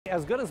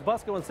as good as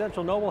Busco and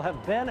Central Noble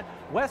have been,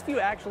 Westview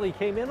actually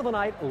came into the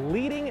night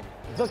leading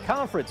the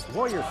conference.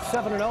 Warriors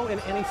 7-0 in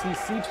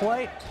NECC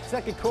play.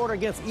 Second quarter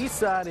against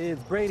Eastside,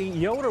 it's Brady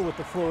Yoder with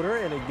the floater,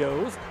 and it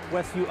goes.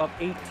 Westview up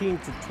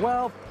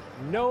 18-12.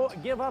 No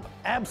give up,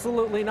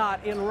 absolutely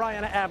not, in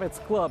Ryan Abbott's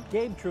club.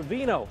 Gabe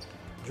Trevino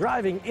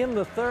driving in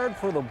the third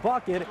for the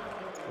bucket.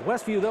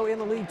 Westview, though, in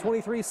the lead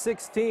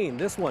 23-16.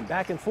 This one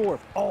back and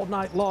forth all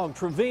night long.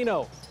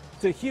 Trevino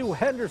to Hugh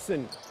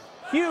Henderson.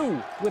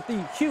 Hugh with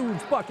the huge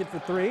bucket for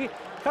three.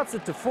 Cuts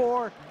it to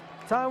 4.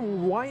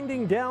 Time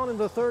winding down in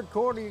the third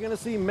quarter. You're going to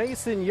see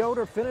Mason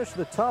Yoder finish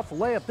the tough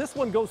layup. This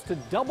one goes to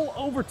double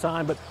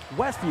overtime, but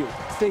Westview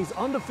stays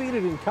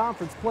undefeated in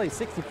conference play,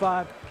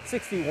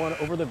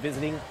 65-61 over the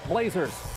visiting Blazers.